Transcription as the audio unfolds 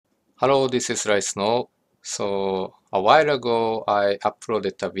Hello, this is Snow. So a while ago, I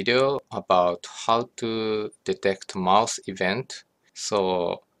uploaded a video about how to detect mouse event.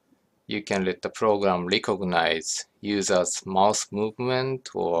 So you can let the program recognize users' mouse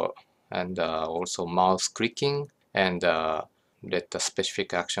movement and also mouse clicking and let the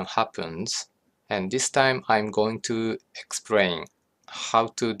specific action happens. And this time I'm going to explain how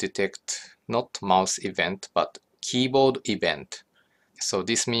to detect not mouse event but keyboard event. So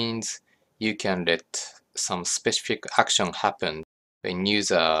this means you can let some specific action happen when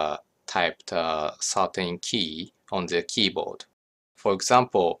user typed a certain key on the keyboard. For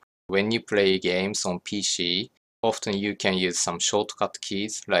example, when you play games on PC, often you can use some shortcut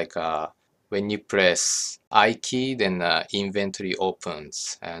keys like when you press I key, then inventory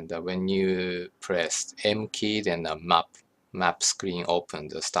opens, and when you press M key, then map screen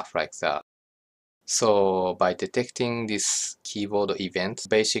opens, stuff like that. So by detecting this keyboard event,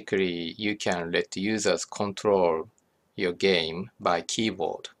 basically you can let users control your game by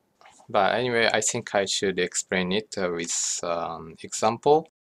keyboard. But anyway, I think I should explain it with example.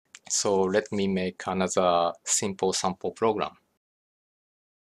 So let me make another simple sample program.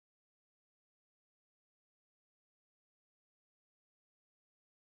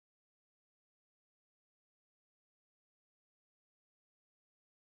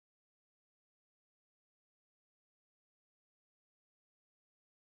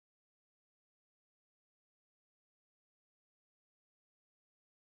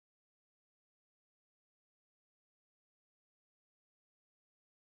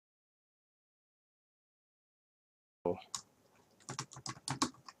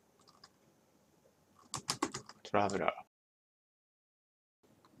 Traveler.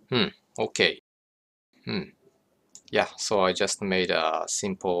 Okay. Yeah, so I just made a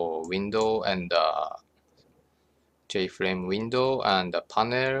simple window and a JFrame window and a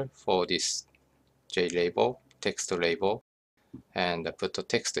panel for this JLabel, text label, and put the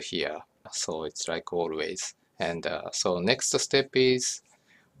text here. So it's like always. And so next step is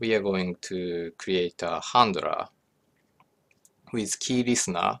we are going to create a handler with key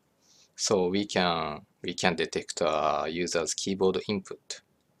listener, so we can detect a user's keyboard input.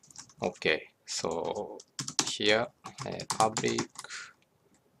 Okay, so here public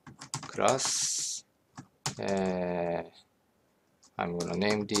class. I'm gonna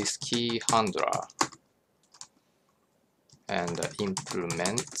name this key handler and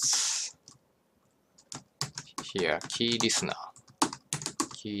implements here key listener.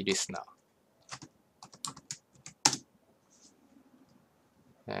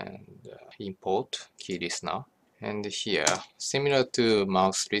 And import key listener. And here, similar to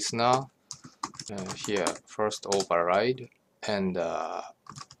mouse listener, here first override and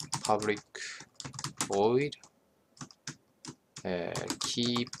public void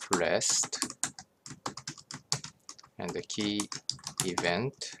key pressed and the key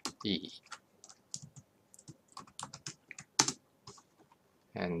event e,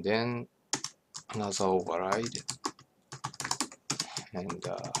 and then another override and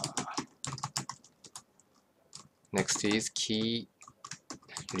next is key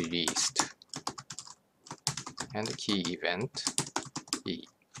released and the key event e.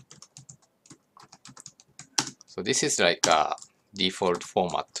 So this is like a default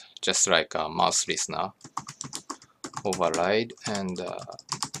format, just like a mouse listener. Override and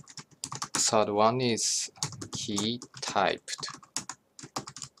third one is key typed.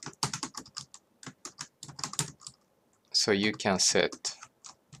 So you can set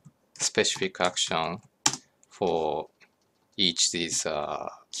specific action for each these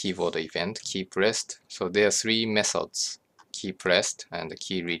keyboard event, key pressed. So there are three methods: key pressed and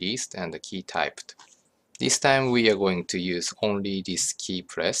key released and key typed. This time we are going to use only this key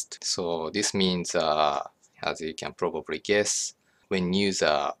pressed. So this means, as you can probably guess, when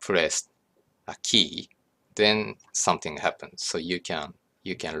user pressed a key, then something happens. So you can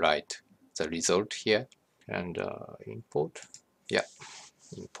write the result here and import. Yeah,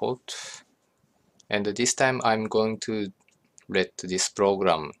 import. And this time I'm going to let this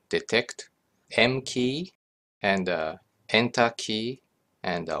program detect M key and enter key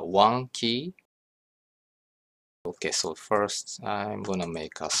and 1 key. Okay, so first I'm gonna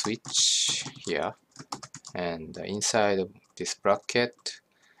make a switch here, and inside of this bracket,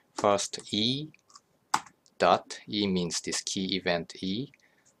 first E dot, E means this key event E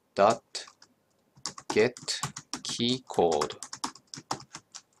dot get key code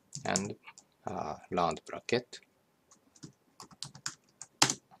and round bracket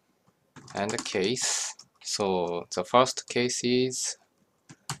and the case. So the first case is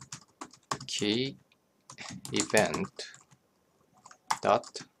key event dot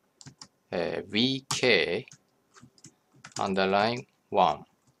vk underline 1.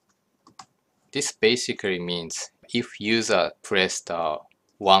 This basically means if user pressed the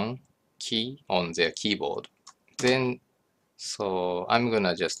 1 key on their keyboard, then so I'm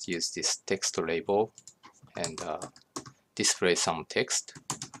gonna just use this text label and display some text.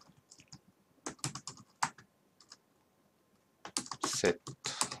 Set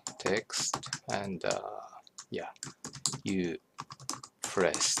text and yeah, you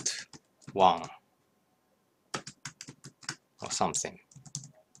pressed 1 or something,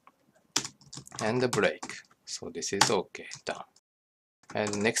 and the break. So this is okay, done.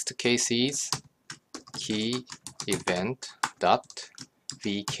 And next case is key event dot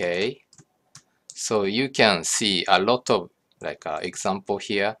vk. So you can see a lot of like example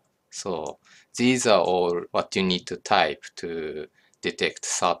here. So these are all what you need to type to detect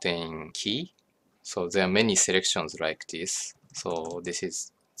certain key. So there are many selections like this. So this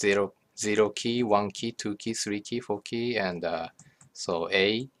is 0 key, 1 key, 2 key, 3 key, 4 key, and so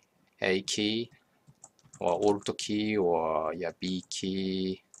A key, or Alt key, or yeah, B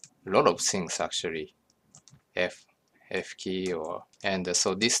key, a lot of things actually, F key, or and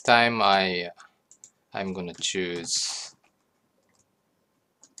so this time I'm gonna choose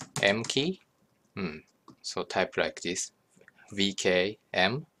M key. So type like this,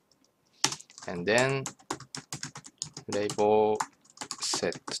 VKM, and then label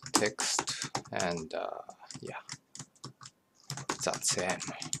set text, and yeah, that's M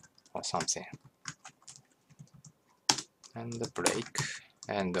or something, and the break,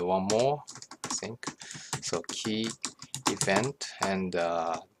 and one more I think. So key event, and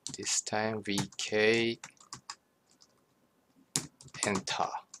this time VK enter.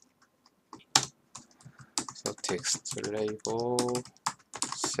 So text label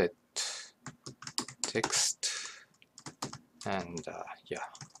set text, and yeah,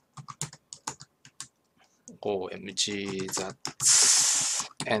 OMG, that's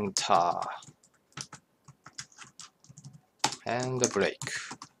enter, and the break.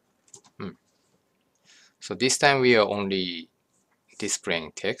 So this time we are only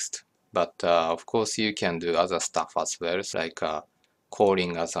displaying text, but of course you can do other stuff as well, like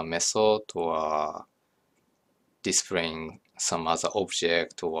calling as a method, or displaying some other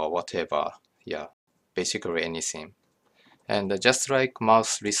object, or whatever. Yeah, basically anything. And just like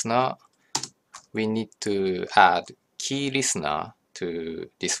mouse listener, we need to add key listener to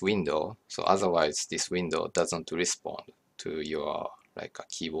this window, so otherwise this window doesn't respond to your like a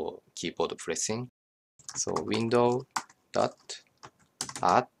keyboard pressing. So window dot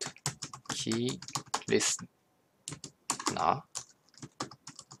add key listener,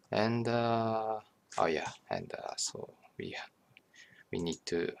 and oh yeah, and so we need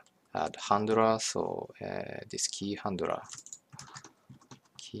to add handler. So this key handler,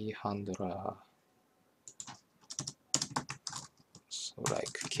 so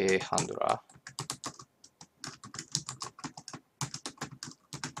like k handler,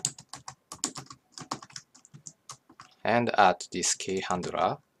 and add this key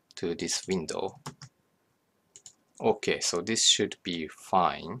handler to this window. Okay, so this should be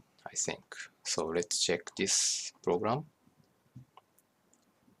fine, I think. So let's check this program.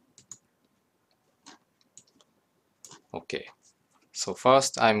 Okay, so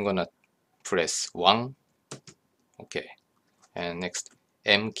first I'm gonna press 1. Okay, and next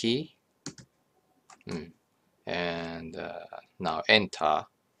M key, and now enter.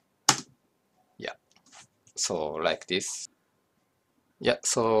 Yeah, so like this. Yeah,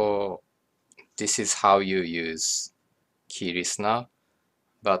 so this is how you use key listener.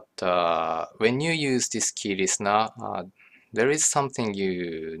 But when you use this key listener, there is something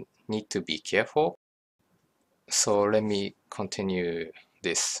you need to be careful. So let me continue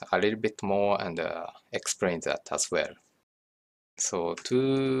this a little bit more and explain that as well. So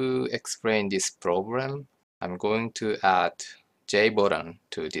to explain this problem, I'm going to add J button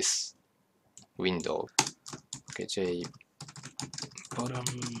to this window. Okay, J bottom.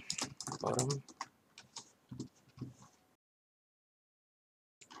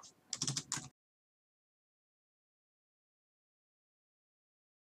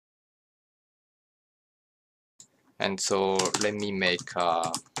 And so let me make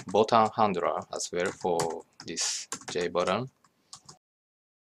a button handler as well for this J button.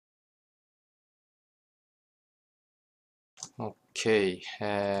 Okay,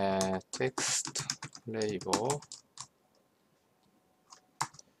 text label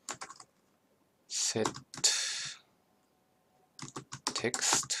set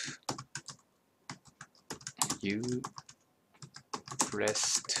text, you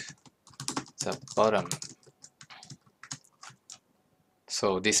pressed the button.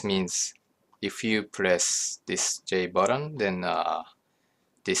 So this means if you press this J button, then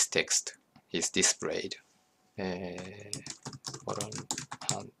this text is displayed. Button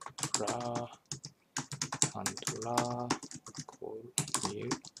handler call new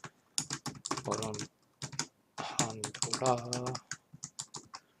button handler.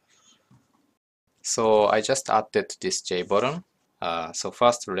 So I just added this J button. So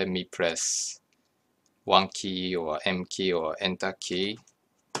first let me press 1 key or M key or enter key.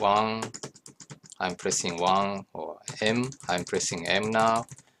 1, I'm pressing 1, or M, I'm pressing M now,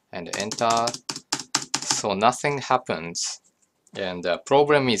 and enter. So nothing happens. And the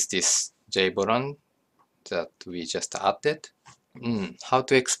problem is this J button that we just added. How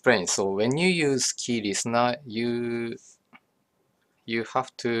to explain? So when you use key listener, you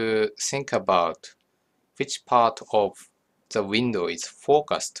have to think about which part of the window is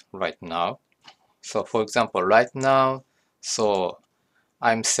focused right now. So for example, right now, so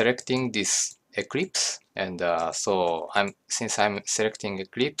I'm selecting this Eclipse, and since I'm selecting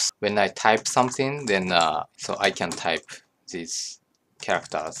Eclipse, when I type something, then so I can type these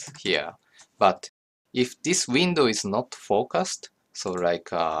characters here. But if this window is not focused, so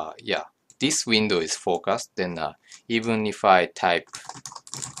like this window is focused, then even if I type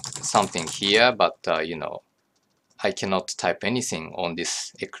something here, but I cannot type anything on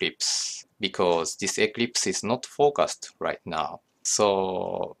this Eclipse because this Eclipse is not focused right now.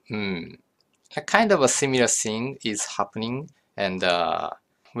 So a kind of a similar thing is happening, and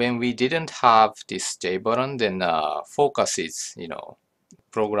when we didn't have this J button, then focus is,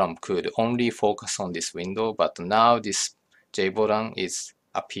 program could only focus on this window, but now this J button is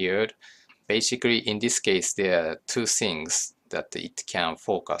appeared. Basically, in this case, there are two things that it can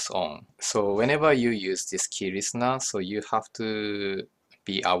focus on. So whenever you use this key listener, so you have to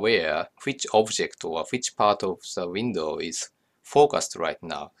be aware which object or which part of the window is focused right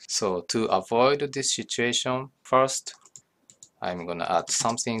now. So to avoid this situation, first I'm gonna add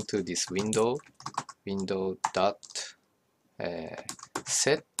something to this window dot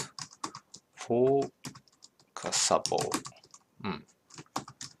set focusable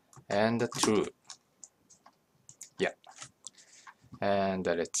and true. Yeah, and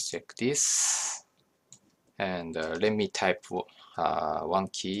let's check this, and let me type 1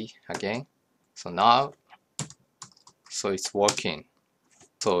 key again. So now, so it's working.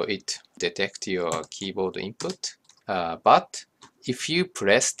 So it detects your keyboard input, but if you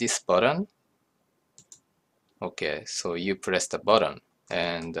press this button, okay, so you press the button,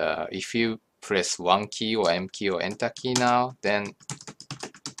 and if you press 1 key or M key or enter key now, then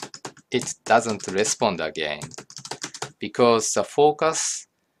it doesn't respond again because the focus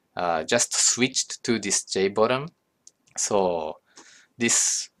just switched to this J button. So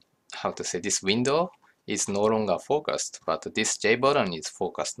this, how to say, this window is no longer focused, but this J button is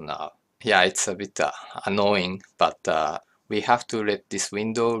focused now. Yeah, it's a bit annoying, but we have to let this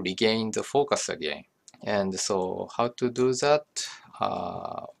window regain the focus again. And so how to do that?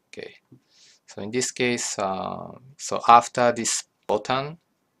 Okay, so in this case, so after this button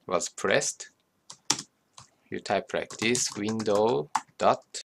was pressed, you type like this: window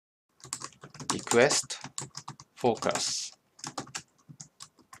dot request focus.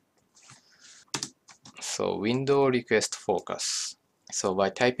 So window request focus. So by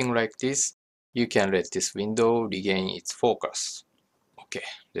typing like this, you can let this window regain its focus. Okay,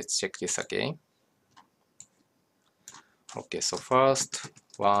 let's check this again. Okay, so first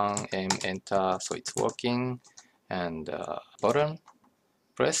 1 M enter, so it's working, and button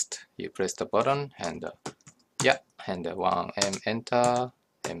pressed, you press the button, and yeah, and 1 M enter,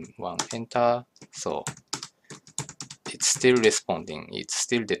 M1 enter, so it's still responding, it's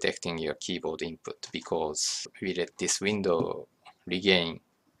still detecting your keyboard input because we let this window regain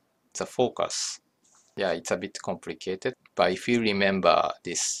the focus. Yeah, it's a bit complicated, but if you remember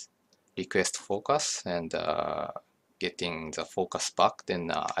this request focus and getting the focus back, then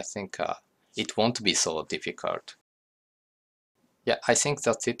I think it won't be so difficult. Yeah, I think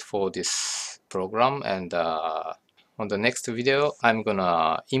that's it for this program, and on the next video I'm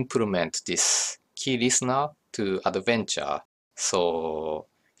gonna implement this key listener to Adventure, so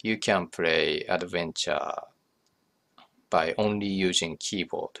you can play Adventure by only using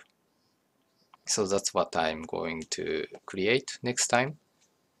keyboard. So that's what I'm going to create next time.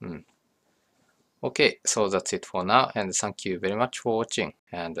 Okay, so that's it for now, and thank you very much for watching,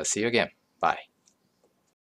 and see you again. Bye.